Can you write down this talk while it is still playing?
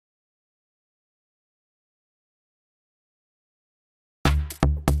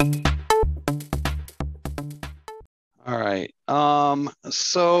All right.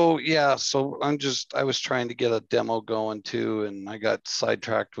 So yeah, so I was trying to get a demo going too, and I got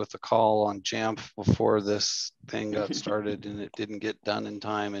sidetracked with a call on Jamf before this thing got started, and it didn't get done in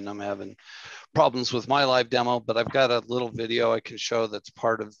time, and I'm having problems with my live demo, but I've got a little video I can show that's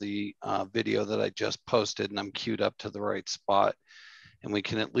part of the video that I just posted, and I'm queued up to the right spot, and we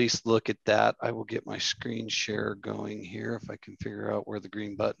can at least look at that. I will get my screen share going here if I can figure out where the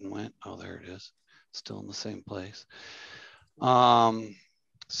green button went. Oh, there it is. Still in the same place. So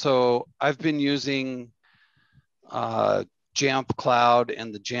I've been using Jamf Cloud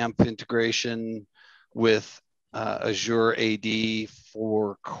and the Jamf integration with Azure AD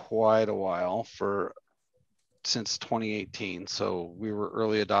for quite a while, since 2018. So we were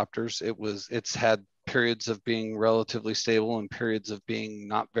early adopters. It's had periods of being relatively stable and periods of being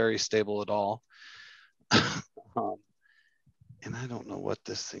not very stable at all. And I don't know what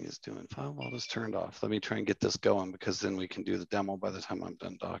this thing is doing. Firewall is turned off. Let me try and get this going, because then we can do the demo by the time I'm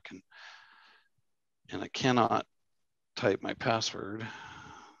done docking. And I cannot type my password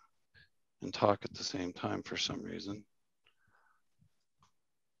and talk at the same time for some reason.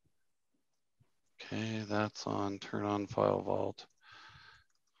 Okay, that's on. Turn on File Vault.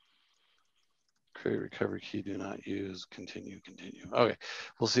 Create recovery key, do not use, continue. Okay,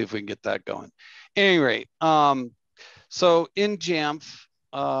 we'll see if we can get that going. At any rate, so in Jamf,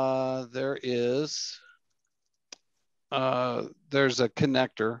 there's a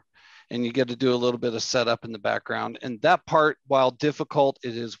connector, and you get to do a little bit of setup in the background. And that part, while difficult,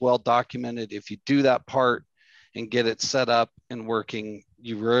 it is well documented. If you do that part and get it set up and working,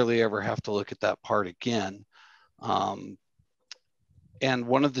 you rarely ever have to look at that part again. And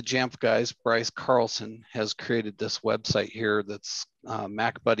one of the Jamf guys, Bryce Carlson, has created this website here that's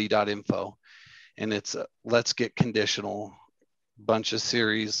macbuddy.info. And it's a Let's Get Conditional, bunch of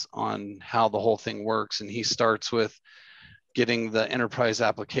series on how the whole thing works. And he starts with getting the enterprise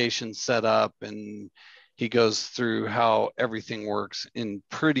application set up, and he goes through how everything works in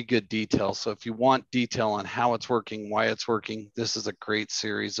pretty good detail. So if you want detail on how it's working, why it's working, this is a great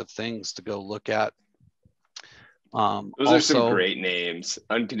series of things to go look at. Those are some great names.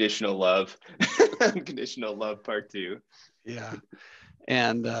 Unconditional Love. Unconditional Love Part 2. Yeah.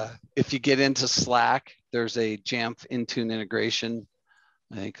 And if you get into Slack, there's a Jamf InTune integration.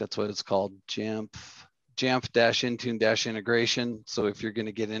 I think that's what it's called, Jamf-Intune-integration. So if you're going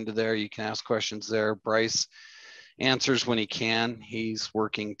to get into there, you can ask questions there. Bryce answers when he can. He's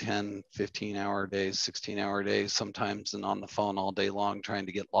working 10, 15-hour days, 16-hour days sometimes, and on the phone all day long trying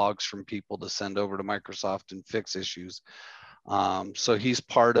to get logs from people to send over to Microsoft and fix issues. So he's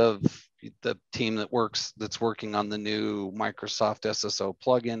part of the team that's working on the new Microsoft SSO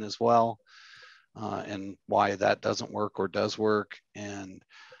plugin as well, and why that doesn't work or does work. And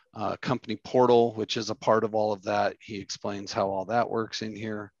company portal, which is a part of all of that. He explains how all that works in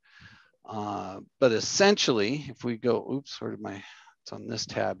here. But essentially, if we go, oops, it's on this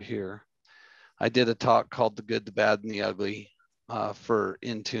tab here. I did a talk called The Good, the Bad, and the Ugly for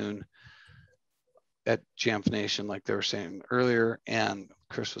InTune at Jamf Nation, like they were saying earlier, and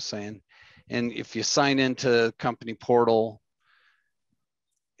Chris was saying. And if you sign into company portal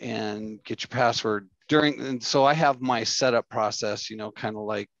and get your password and so I have my setup process, kind of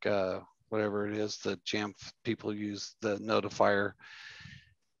like whatever it is the Jamf people use, the notifier.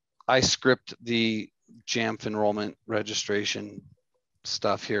 I script the Jamf enrollment registration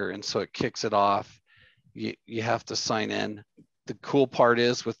stuff here, and so it kicks it off. You have to sign in. The cool part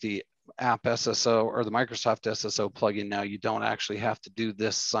is with the app SSO or the Microsoft SSO plugin now, you don't actually have to do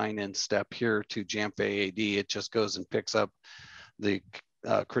this sign-in step here to Jamf AAD. It just goes and picks up the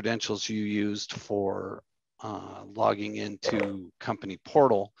credentials you used for logging into company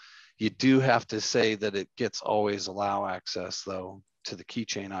portal. You do have to say that it gets always allow access, though, to the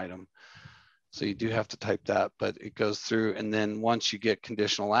keychain item. So you do have to type that, but it goes through. And then once you get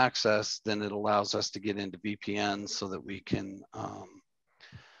conditional access, then it allows us to get into VPN so that we can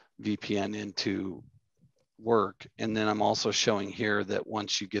VPN into work. And then I'm also showing here that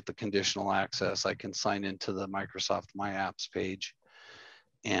once you get the conditional access, I can sign into the Microsoft My Apps page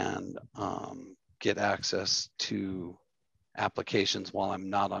and get access to applications while I'm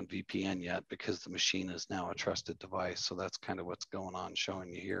not on VPN yet, because the machine is now a trusted device. So that's kind of what's going on,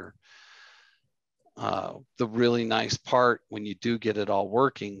 showing you here. The really nice part, when you do get it all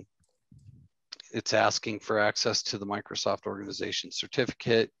working, it's asking for access to the Microsoft Organization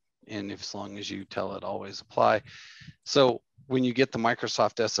Certificate. And as long as you tell it always apply. So when you get the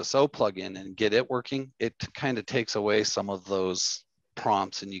Microsoft SSO plugin and get it working, it kind of takes away some of those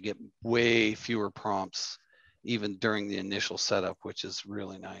prompts, and you get way fewer prompts even during the initial setup, which is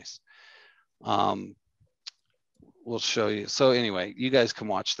really nice. we'll show you. So anyway, you guys can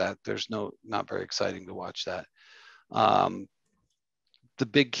watch that. There's not very exciting to watch that. The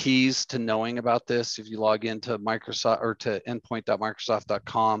big keys to knowing about this, if you log into Microsoft or to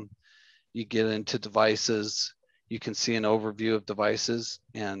endpoint.microsoft.com, you get into devices, you can see an overview of devices.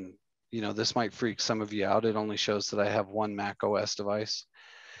 And, this might freak some of you out. It only shows that I have one Mac OS device.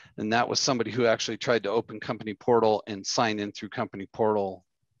 And that was somebody who actually tried to open Company Portal and sign in through Company Portal,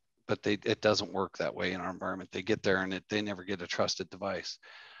 but it doesn't work that way in our environment. They get there and they never get a trusted device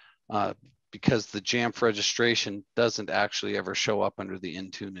because the Jamf registration doesn't actually ever show up under the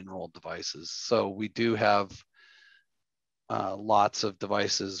InTune enrolled devices. So we do have lots of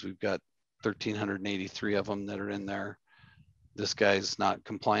devices. We've got 1,383 of them that are in there. This guy's not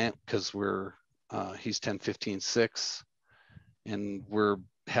compliant because he's 10.15.6 and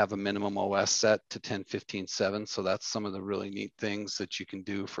have a minimum OS set to 10.15.7. So that's some of the really neat things that you can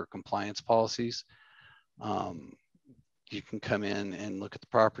do for compliance policies. You can come in and look at the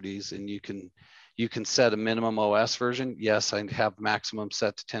properties, and you can set a minimum OS version. Yes, I have maximum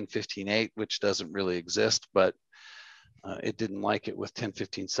set to 10.15.8, which doesn't really exist, but it didn't like it with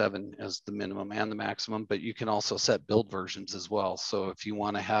 10.15.7 as the minimum and the maximum, but you can also set build versions as well. So if you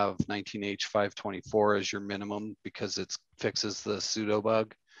want to have 19H524 as your minimum because it fixes the pseudo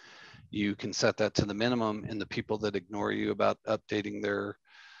bug, you can set that to the minimum, and the people that ignore you about updating their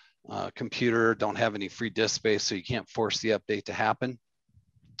computer don't have any free disk space, so you can't force the update to happen.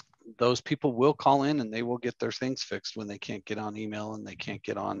 Those people will call in and they will get their things fixed when they can't get on email and they can't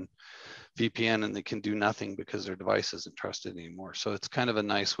get on VPN and they can do nothing because their device isn't trusted anymore. So it's kind of a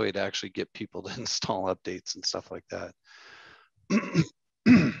nice way to actually get people to install updates and stuff like that.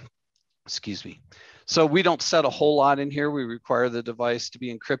 Excuse me. So we don't set a whole lot in here. We require the device to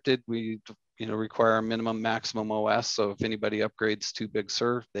be encrypted. We require a minimum maximum OS. So if anybody upgrades to Big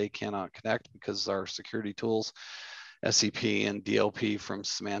Sur, they cannot connect because our security tools, SEP and DLP from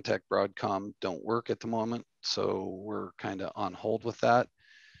Symantec Broadcom, don't work at the moment. So we're kind of on hold with that.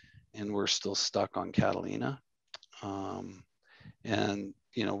 And we're still stuck on Catalina. And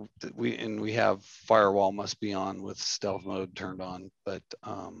we have firewall must be on with stealth mode turned on, but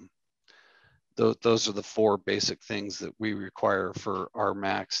those are the 4 basic things that we require for our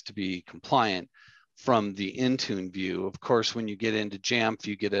Macs to be compliant from the InTune view. Of course, when you get into Jamf,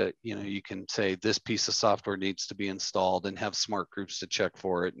 you get you can say this piece of software needs to be installed and have smart groups to check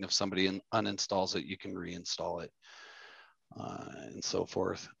for it. And if somebody uninstalls it, you can reinstall it and so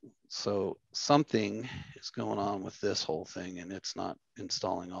forth. So something is going on with this whole thing, and it's not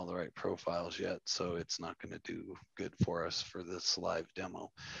installing all the right profiles yet. So it's not going to do good for us for this live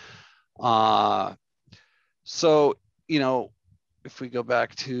demo. So, if we go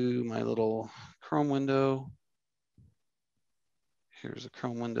back to my little Chrome window, here's a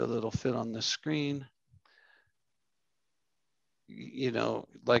Chrome window that'll fit on this screen.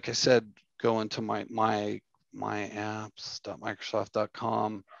 Like I said, go into my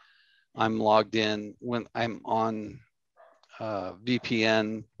apps.microsoft.com. I'm logged in. When I'm on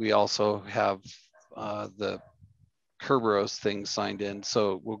VPN, we also have the Kerberos thing signed in.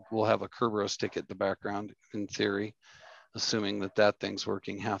 So we'll have a Kerberos ticket in the background in theory, assuming that thing's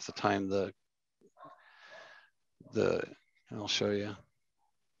working half the time. I'll show you.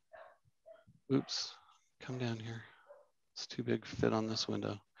 Oops, come down here. It's too big to fit on this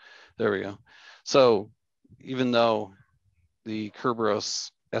window. There we go. So even though the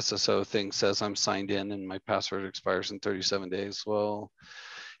Kerberos SSO thing says I'm signed in and my password expires in 37 days, well,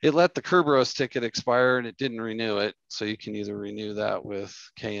 it let the Kerberos ticket expire and it didn't renew it. So you can either renew that with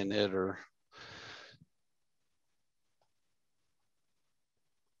KInit or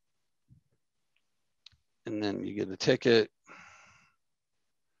and then you get a ticket.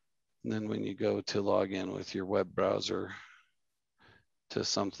 And then when you go to log in with your web browser to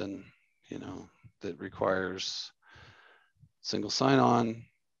something, that requires single sign-on,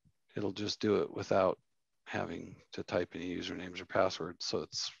 it'll just do it without having to type any usernames or passwords. So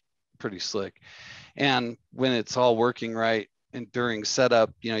it's pretty slick. And when it's all working right and during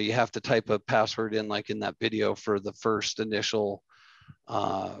setup, you have to type a password in, like in that video for the first initial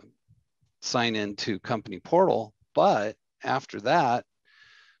sign in to company portal. But after that,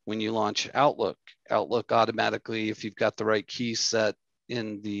 when you launch Outlook automatically, if you've got the right keys set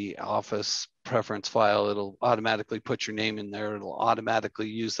in the Office preference file, it'll automatically put your name in there. It'll automatically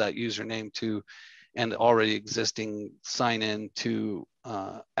use that username to and already existing sign in to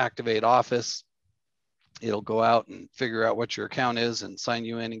activate Office. It'll go out and figure out what your account is and sign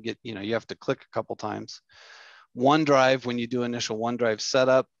you in and get, you have to click a couple times. OneDrive, when you do initial OneDrive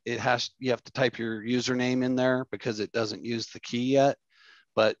setup, you have to type your username in there because it doesn't use the key yet.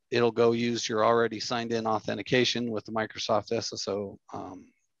 but it'll go use your already signed in authentication with the Microsoft SSO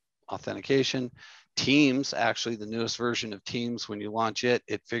authentication. Teams, actually the newest version of Teams, when you launch it,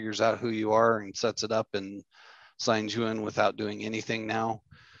 it figures out who you are and sets it up and signs you in without doing anything now.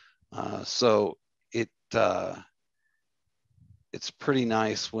 So it's pretty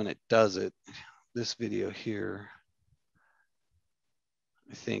nice when it does it. This video here,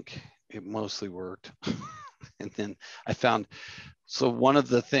 I think it mostly worked. And then I found, so one of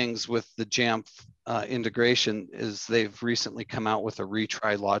the things with the Jamf integration is they've recently come out with a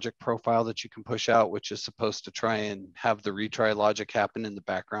retry logic profile that you can push out, which is supposed to try and have the retry logic happen in the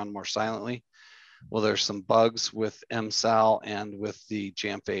background more silently. Well, there's some bugs with MSAL and with the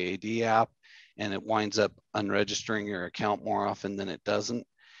Jamf AAD app, and it winds up unregistering your account more often than it doesn't.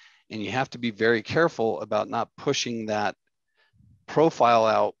 And you have to be very careful about not pushing that profile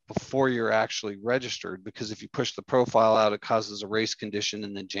out before you're actually registered, because if you push the profile out, it causes a race condition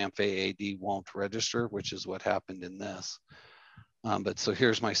and then Jamf AAD won't register, which is what happened in this. But so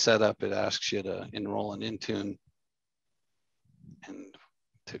here's my setup. It asks you to enroll in InTune, and it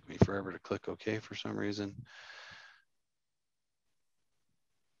took me forever to click OK for some reason.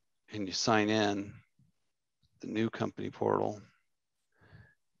 And you sign in the new company portal.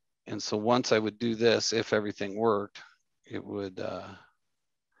 And so once I would do this, if everything worked, it would,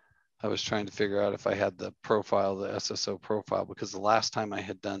 I was trying to figure out if I had the profile, the SSO profile, because the last time I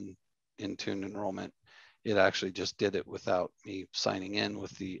had done InTune enrollment, it actually just did it without me signing in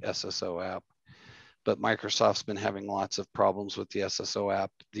with the SSO app. But Microsoft's been having lots of problems with the SSO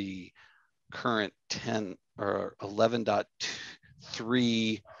app. The current 10 or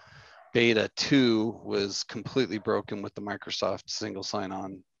 11.3 beta 2 was completely broken with the Microsoft single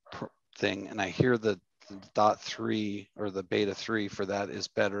sign-on thing. And I hear the .3 or the beta 3 for that is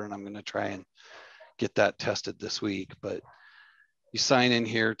better, and I'm going to try and get that tested this week. But you sign in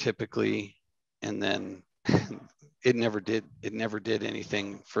here typically, and then it never did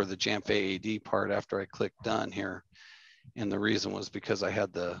anything for the Jamf AAD part after I clicked done here. And the reason was because I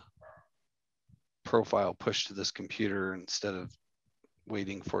had the profile pushed to this computer instead of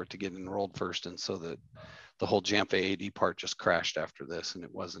waiting for it to get enrolled first, and so that the whole Jamf AAD part just crashed after this, and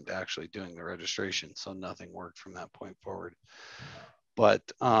it wasn't actually doing the registration, so nothing worked from that point forward. But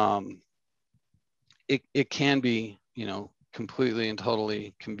it can be, you know, completely and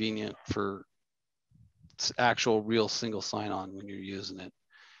totally convenient for actual real single sign-on when you're using it.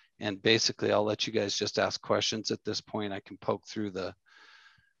 And basically, I'll let you guys just ask questions at this point. I can poke through the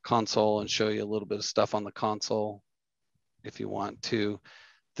console and show you a little bit of stuff on the console if you want to.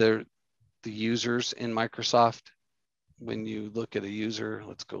 The users in Microsoft, when you look at a user,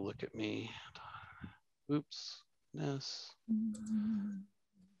 let's go look at me. Oops, Ness.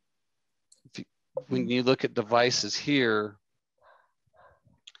 When you look at devices here,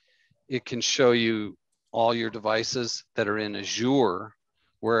 it can show you all your devices that are in Azure,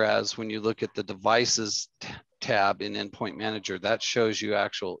 whereas when you look at the devices tab in Endpoint Manager, that shows you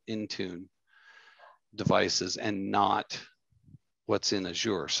actual InTune devices and not what's in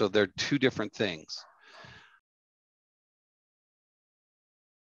Azure. So they're two different things.